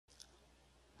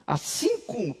Assim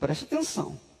como, preste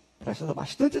atenção, presta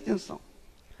bastante atenção.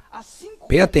 Assim como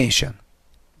Pay attention.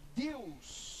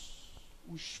 Deus,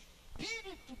 o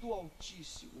Espírito do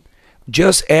Altíssimo,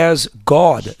 Just as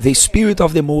God, the Spirit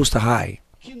of the Most High,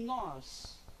 que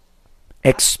nós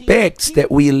expects that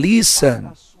we listen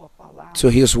a sua palavra to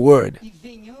His Word, e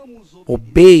venhamos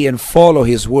obey and follow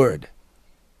His Word,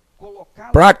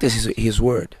 colocar, practice His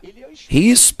Word. ele é o Espírito, He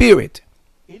is Spirit.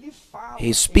 ele fala,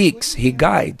 He speaks, He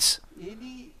guides,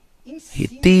 ele He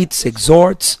ensina, teaches,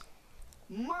 exhorts.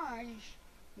 mas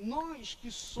nós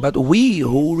que somos But we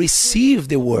who receive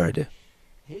the Word,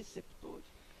 receptores,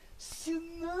 se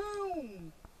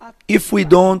não if we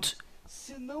don't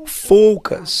se não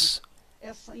focus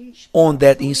essa on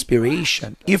that inspiração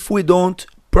inspiration, if we don't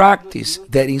practice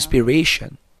that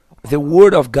inspiration, the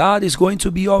Word of God is going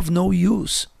to be of no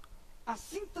use.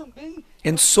 assim também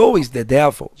And so is the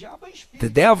devil. o diabo é espírito. The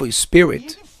devil is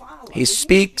spirit. Ele fala, He ele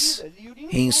speaks, inspira, ele orientou.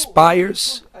 he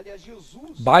inspires. Aliás, Jesus,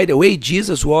 By the way,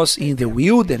 Jesus was in the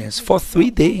wilderness for 3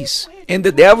 days, and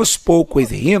the devil spoke with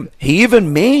him. He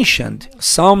even mentioned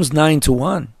Psalms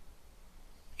 91.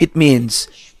 It means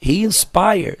he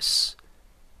inspires.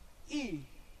 e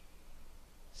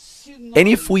se nós And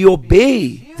if we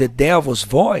obey the devil's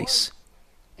voice,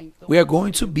 então, we are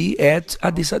going to be at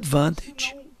a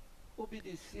disadvantage. não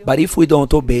obedecer, But if we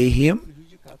don't obey him,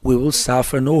 prejudicado. we will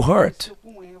suffer no hurt. Aconteceu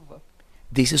com Eva.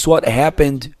 This is what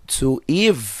happened to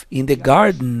Eve in the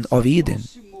Garden of Eden.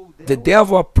 Aproximou The dela,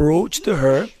 devil approached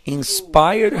her,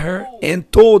 inspired her, and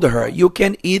told her, you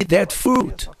can eat that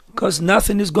fruit because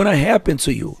nothing is going to happen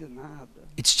to you. sem nada.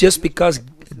 It's just because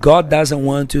God doesn't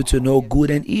want you to know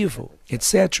good and evil,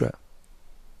 etc.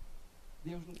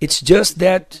 Deus não It's quer just que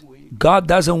that seja como ele. God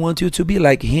doesn't want you to be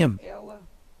like him. Ela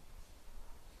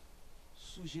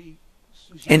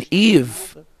And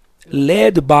Eve,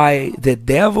 led by the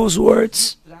devil's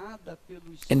words guiada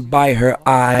pelos and by her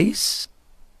eyes,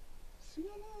 sim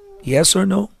ou não, yes or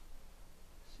no?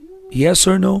 sim ou não, Yes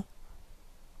or no?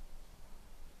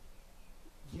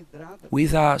 vidrada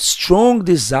With a strong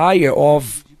desire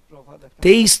of de provar da carne.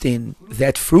 tasting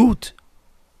that fruit,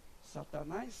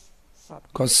 Satanás sabia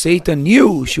because Satan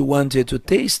knew she wanted to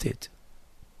taste it.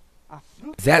 a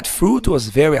fruta That fruit was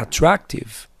very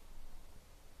attractive.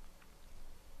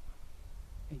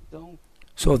 então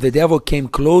So the devil came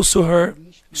close to her,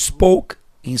 spoke,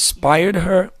 inspired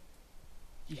her,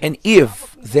 and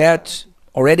Eve, that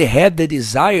already had the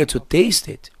desire to taste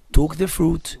it, took the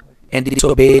fruit and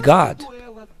disobeyed God.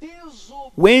 ela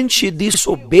desobedeceu, When she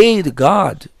disobeyed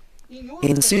God, em in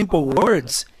outras simple palavras,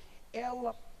 words,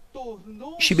 ela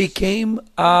tornou she became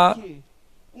a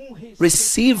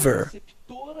receiver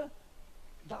receptora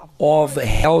da of voz.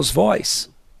 hell's voice.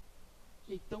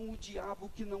 Então o diabo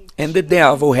que não And the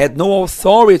tinha devil had no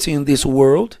authority in this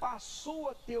world, passou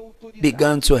a ter autoridade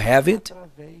began to have it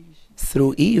através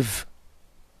through Eve.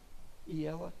 e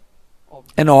ela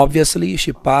And obviously,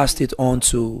 she passed it on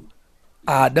to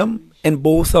Adam, and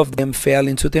both of them fell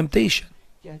into temptation.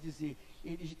 quer dizer,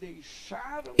 eles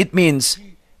deixaram It means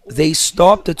they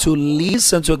stopped to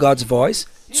listen to God's voice,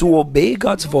 to obey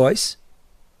God's voice,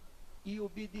 e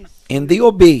obedeceram and they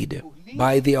obeyed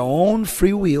by their own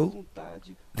free will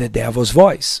vontade. the devil's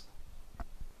voice.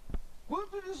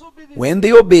 Quando eles obedeceram, When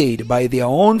they obeyed by their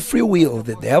own free will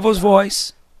the devil's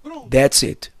voice, pronto, that's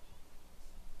it.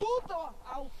 toda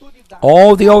a autoridade,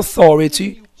 All the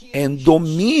authority and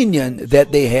dominion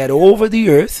that they had over the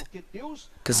earth, porque Deus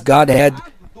because God had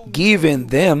dado given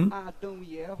them a Adão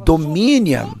e Eva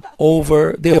dominion sobre toda a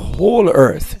over the whole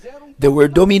earth. They were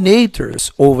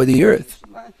dominators over the earth.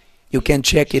 lá You can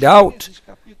check it out Gênesis,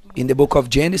 capítulo in the book of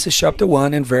Genesis, chapter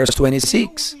 1, and verse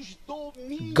 26. Deus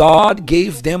domina God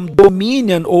gave them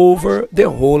dominion over the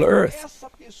whole earth. essa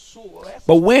pessoa, essa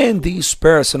But when these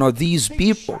person or these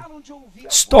people deixaram de ouvir a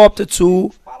stopped voz de to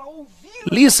Deus para ouvir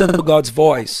listen to God's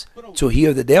voice, to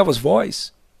hear the devil's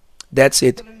voice, that's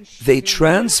it. They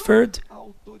transferred a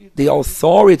autoridade the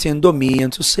authority and dominion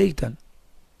to Satan.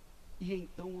 e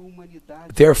então a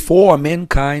humanidade Therefore,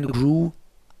 mankind grew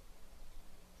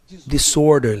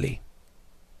disorderly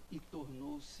e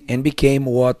tornou-se, and became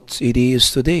what it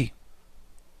is today.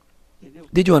 entendeu?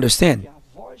 Did you understand? E a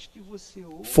voz que você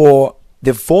ouve, For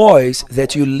the voice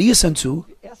that you listen to,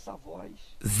 essa voz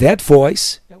that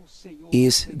voice é o Senhor.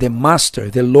 is the master,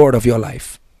 the Lord of your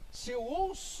life. Se eu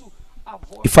ouço a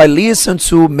voz If I listen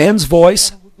to man's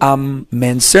voice, I'm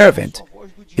man's servant.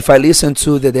 If I listen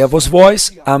to the devil's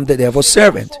voice, I'm the devil's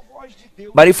servant.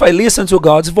 But if I listen to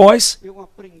God's voice,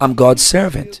 I'm God's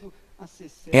servant.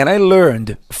 And I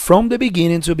learned from the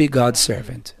beginning to be God's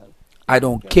servant. I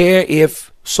don't care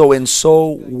if so and so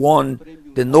won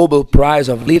the Nobel Prize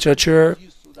of Literature.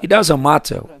 It doesn't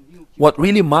matter What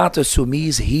really matters to me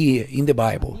is here in the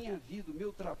Bible. minha vida, o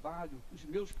meu trabalho, os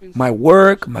meus My pensamentos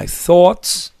work, my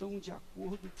thoughts estão de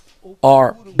acordo ou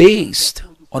are procuram based estar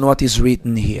de acordo on what is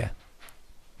written here.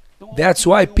 Então, a That's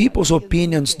why opinião people's alheia não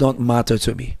opinions don't interessa. matter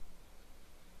to me.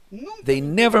 Nunca They me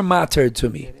never mattered to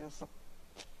me. interessa.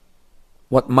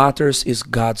 What matters is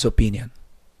God's opinion.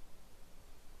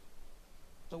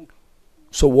 Então,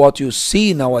 So what you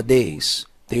see nowadays,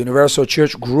 the Universal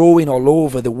Church growing all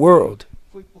over the world,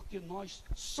 foi porque nós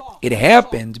it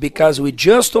happened because we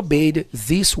just obeyed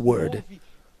this word.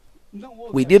 não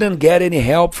houve We didn't get any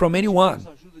help from anyone.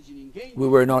 ajuda de ninguém, We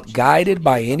were not guided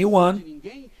by anyone. de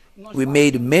ninguém. Nós We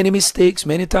made fazemos many mistakes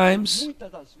many times,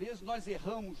 muitas das vezes, nós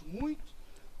erramos muito,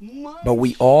 mas but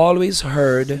we always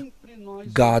heard sempre nós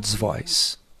God's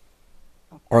voice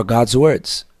or God's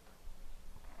words.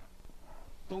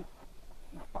 Então,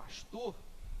 o pastor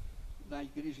da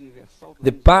Igreja Universal do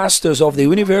The pastors of the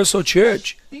Universal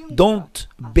Church don't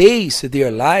base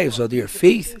their lives or their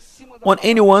faith em cima da on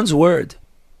anyone's word,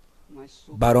 mas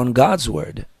sobre- but on God's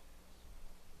word.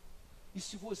 E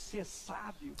se você é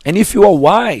sábio, And if you are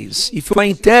wise, if you are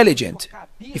intelligent,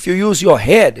 if you use your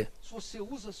head, se você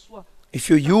usa sua if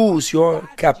you use your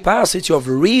capacity of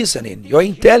reasoning, your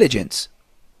intelligence,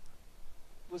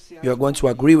 você you are going to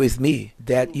agree with me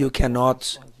that you cannot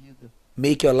sua vida.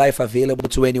 make your life available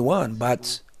to anyone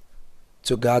but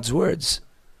to God's words.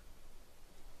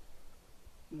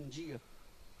 Dia,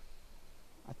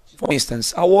 For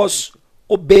instance, I was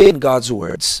obeying God's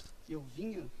words, eu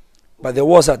vinha but there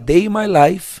was a day in my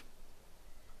life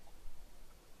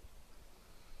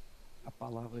a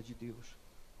palavra de Deus.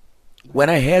 when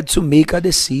I had to make a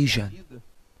decision. Vida,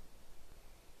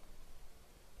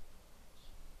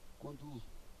 quando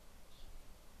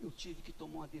eu tive que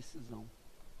tomar uma decisão.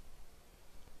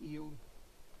 E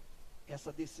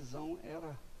essa decisão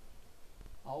era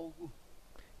algo,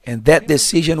 And that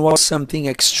decision was something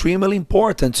extremely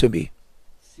important to me.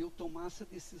 se eu tomasse a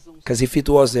decisão, Because if it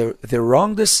was the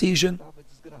wrong decision, eu estava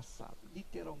desgraçado,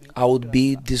 literalmente I would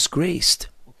be desgraçado, disgraced.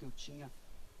 porque eu tinha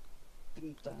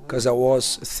 30 anos, Because I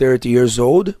was 30 years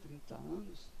old, 30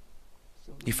 anos,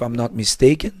 se eu não if me I'm not engano,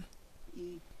 mistaken.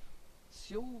 e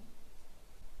se eu,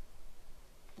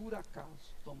 por acaso,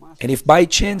 tomasse And if by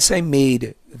chance I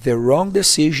made the wrong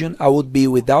decision, I would be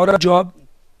without a job,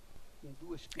 com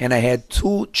duas and I had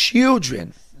two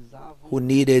children precisavam who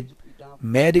needed de cuidado,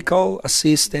 medical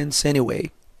assistance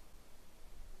anyway.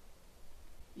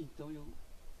 então eu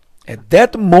At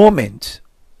that moment,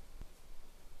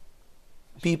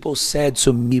 people said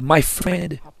to me, my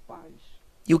friend, rapaz,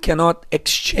 you cannot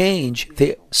exchange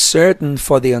the certain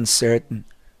for the uncertain.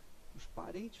 os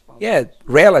parentes falam, Yeah,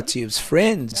 relatives,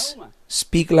 friends "Não,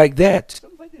 speak like that. você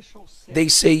não vai deixar o certo They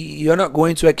say you're not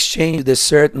going to exchange the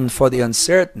certain for the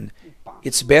uncertain. em paz."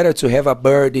 It's better to have a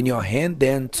bird in your hand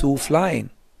than two flying.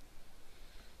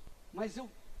 Mas eu,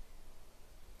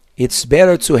 It's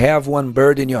better to have one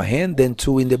bird in your hand than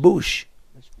two in the bush.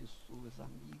 das pessoas,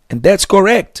 amigas, And that's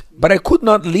correct. But I could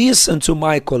not listen to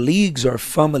my colleagues or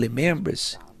family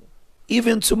members,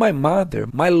 even to my mother,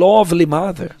 my lovely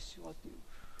mother. disse, ó Deus,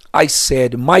 I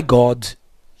said, my God,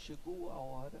 chegou a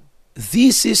hora,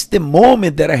 this is the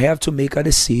moment that I have to make a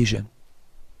decision.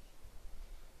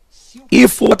 se o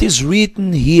If what is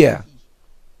written here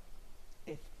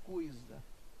é coisa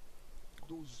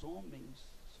dos homens,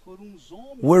 foram os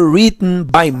homens, were written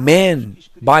by men,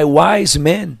 by wise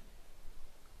men,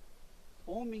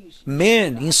 homens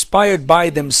men inspired by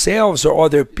themselves or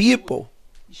other people,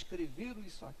 escreveram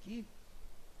isso aqui,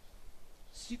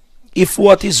 se if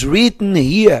what is written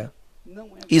here não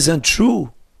é isn't true,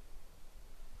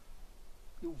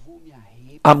 eu vou me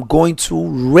arrepender. I'm going to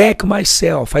wreck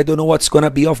myself. I don't know what's going to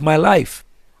be of my life.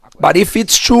 But if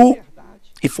it's true, Verdade,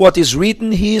 if what is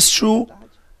written here is true, verdade.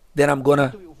 then I'm going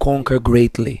to conquer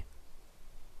greatly.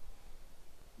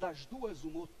 Das duas,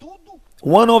 uma, ou tudo,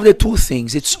 One of the two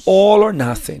things, it's all or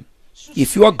nothing.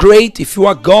 If you are great, if you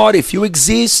are God, if you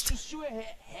exist, se o Senhor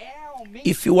é realmente,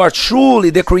 if you are truly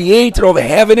the creator of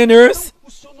heaven and earth, o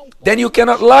Senhor não then you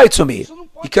cannot lie to me.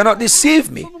 You cannot deceive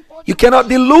me. You cannot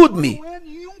delude me. não é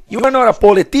nenhum, You are not a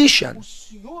politician. o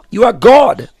Senhor, You are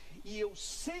God. e eu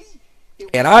sei, eu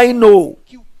And I know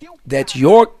que o teu that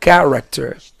your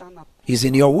character está na is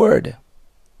in your word.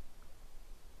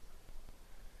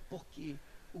 porque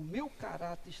o meu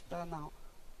caráter está na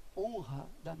honra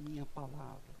da minha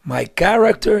palavra. My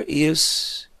character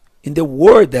is in the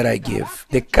word that I give.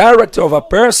 The character of a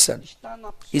person Está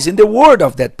na is in the word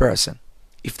of that person.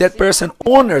 If that person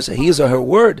honors his or her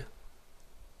word,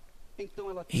 então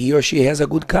ela he or she has a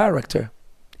good character.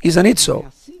 Isn't it não é so?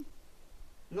 assim?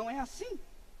 Não é assim.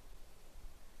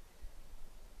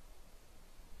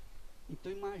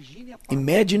 Então imagine a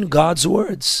palavra. Imagine God's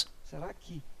words. Será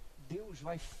que Deus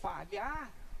vai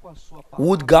falhar com a sua palavra?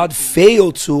 Would God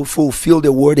fail to fulfill the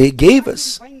word He gave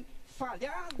us? Vai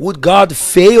falhar? Would God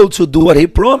fail to do what He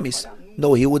promised?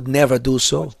 No, He would never do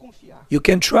so. Pode confiar, You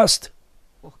can trust,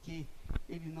 porque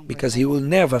ele não because vai He will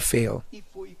never fail. E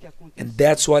foi o que aconteceu. And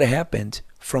that's what happened.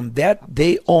 From that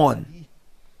day on,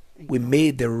 we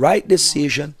made the right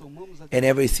decision and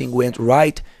everything went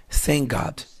right. Thank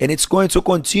God. And it's going to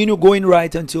continue going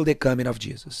right until the coming of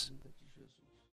Jesus.